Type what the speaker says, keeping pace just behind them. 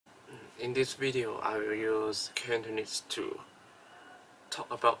In this video, I will use Cantonese to talk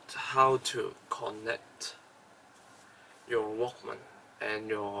about how to connect your Walkman and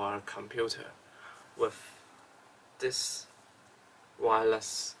your computer with this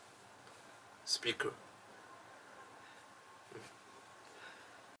wireless speaker.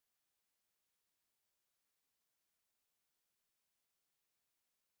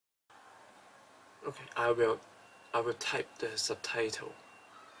 Okay, I will type the subtitle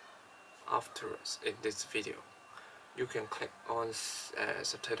afterwards in this video. You can click on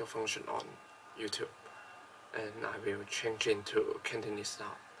subtitle function on YouTube, and I will change into Cantonese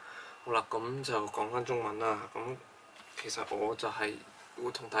now. 好啦，咁就講返中文啦。咁其實我就係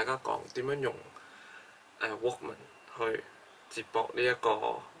會同大家講點樣用Walkman 去接駁呢一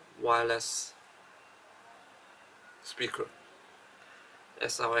個 wireless speaker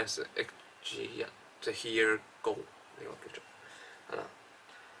SRS-HG1 即係 h.ear Go 呢個叫做係啦。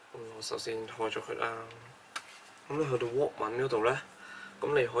咁我首先開咗佢啦。咁你去到 Walkman 嗰度咧，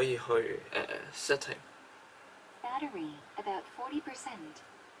咁你可以去setting。Battery about 40%。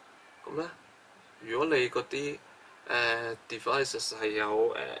咁咧，如果你嗰啲devices 係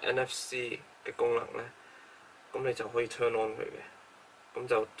有NFC 嘅功能咧，咁你就可以 turn on 佢嘅，咁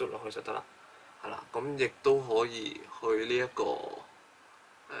就嘟落去就得啦，係啦。咁亦都可以去呢一個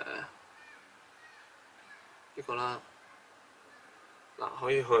呢個啦，嗱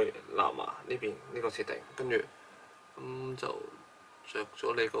可以去藍牙呢邊呢個設定，跟住咁就着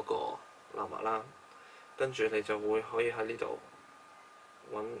咗你嗰個藍牙啦，跟住你就會可以喺呢度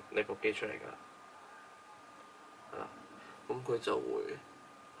揾你部機出嚟㗎啦，係啦，咁佢就會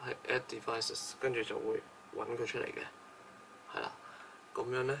係 add devices， 跟住就會揾佢出嚟嘅，係啦，咁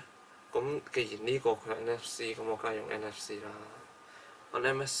樣咧，咁既然呢個佢係 NFC， 咁我梗係用 NFC 啦。按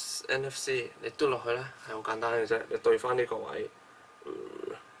NFC 你嘟落去咧係好簡單嘅啫，你對翻呢個位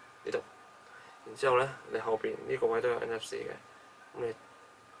呢度，然之後咧你後邊呢個位都有 NFC 嘅，咁你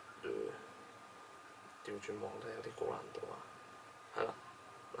調轉望都有啲高難度啊，係啦，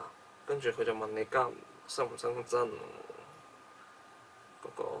嗱，跟住佢就問你新唔新增嗰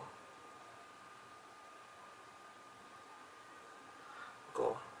個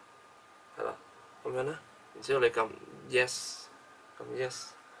係啦，咁樣咧，然之後你撳 yes。咁 yes，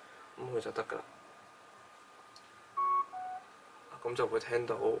 咁佢就得㗎啦。咁就會聽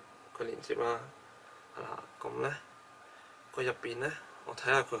到佢連接啦，係啦。咁咧，佢入邊咧，我睇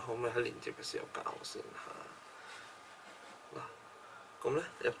下佢可唔可以喺連接嘅時候校先嚇。嗱，咁咧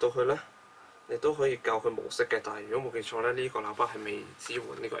入到去咧，你都可以校佢模式嘅，但係如果冇記錯咧，呢個喇叭係未支援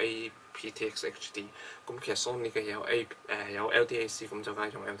呢個 aptX HD。咁其實 Sony 嘅有有 LDAC， 咁就梗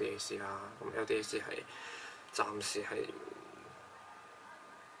係用 LDAC 啦。咁 LDAC 係暫時係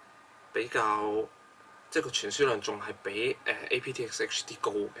比較即係個傳輸量仲係比aptX HD 高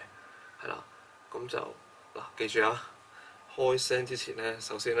嘅，係啦。咁就嗱，記住啊，開聲之前咧，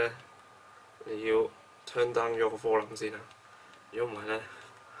首先咧你要 turn down 咗個 volume 先啦。如果唔係咧，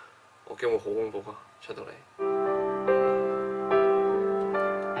我驚會好恐怖啊！出到嚟。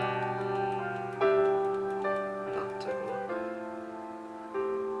嗱，就係咁啦。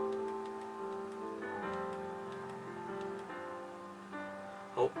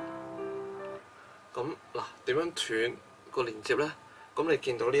好。咁嗱，點樣斷個連接咧？咁你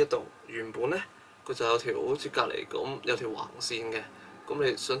見到呢一度原本咧，佢就有條好似隔離咁有條橫線嘅。咁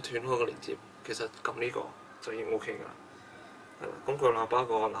你想斷開個連接，其實撳呢個就已經 OK 㗎啦。係啦，咁佢喇叭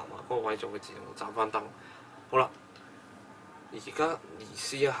個藍牙嗰個位就會自動斬翻燈。好啦，而家移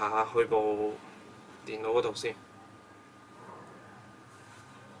師一下去部電腦嗰度先。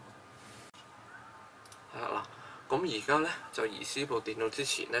係啦，嗱，咁而家咧就移師部電腦之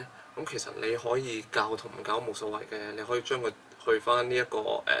前咧。咁其實你可以校同唔校冇所謂嘅，你可以將佢去翻呢一個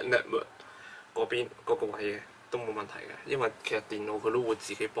network 嗰邊嗰個位嘅都冇問題嘅，因為其實電腦佢都會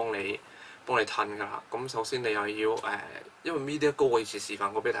自己幫你褪㗎啦。咁首先你又要因為 Media Go 我以前示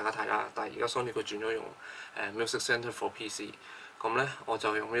範過俾大家睇啦，但係而家 Sony 佢轉咗用Music Center for PC， 咁咧我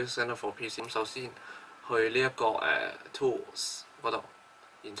就用 Music Center for PC。咁首先去呢一個Tools 嗰度，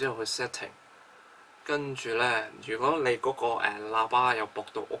然之後去 Setting。跟住咧，如果你嗰個喇叭有駁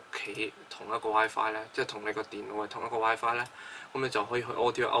到屋企同一個 WiFi 咧，即係同你個電腦係同一個 WiFi 咧，咁你就可以去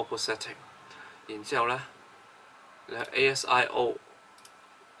Audio Output Setting， 然之後咧，你 ASIO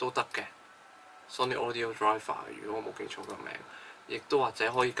都得嘅 ，Sony Audio Driver 如果我冇記錯個名，亦都或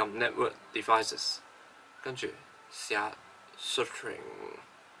者可以撳 Network Devices， 跟住試下 searching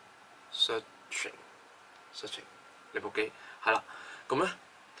你部機係啦，咁咧。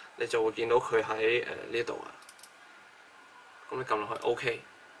你就會見到佢喺呢度啊，咁你撳落去 OK，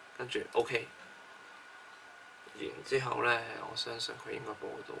 跟住 OK， 然之後咧，我相信佢應該播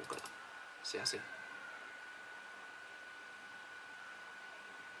到㗎啦。試下先。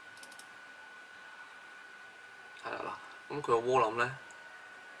係啦嗱，咁佢個窩冧咧，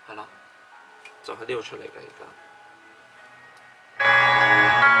係啦，就喺呢度出嚟嘅而家。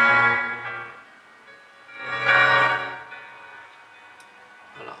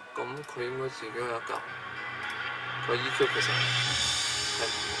係啦，咁佢應該自己有一嚿。個 EQ 其實係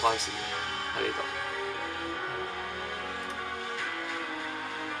唔關事嘅，喺呢度。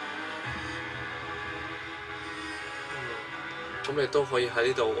咁你都可以喺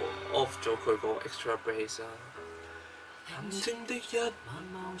呢度 off 咗佢個 extra bass 啦。人靜的一晚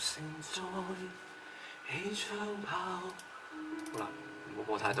茂盛在氣槍炮。好啦，唔好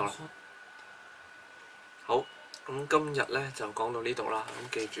播太多啦。好，咁今日咧就講到呢度啦。咁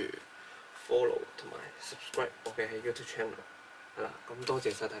記住 follow 同埋 subscribe 我嘅 YouTube channel。係啦，咁多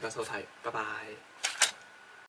謝晒大家收睇，拜拜。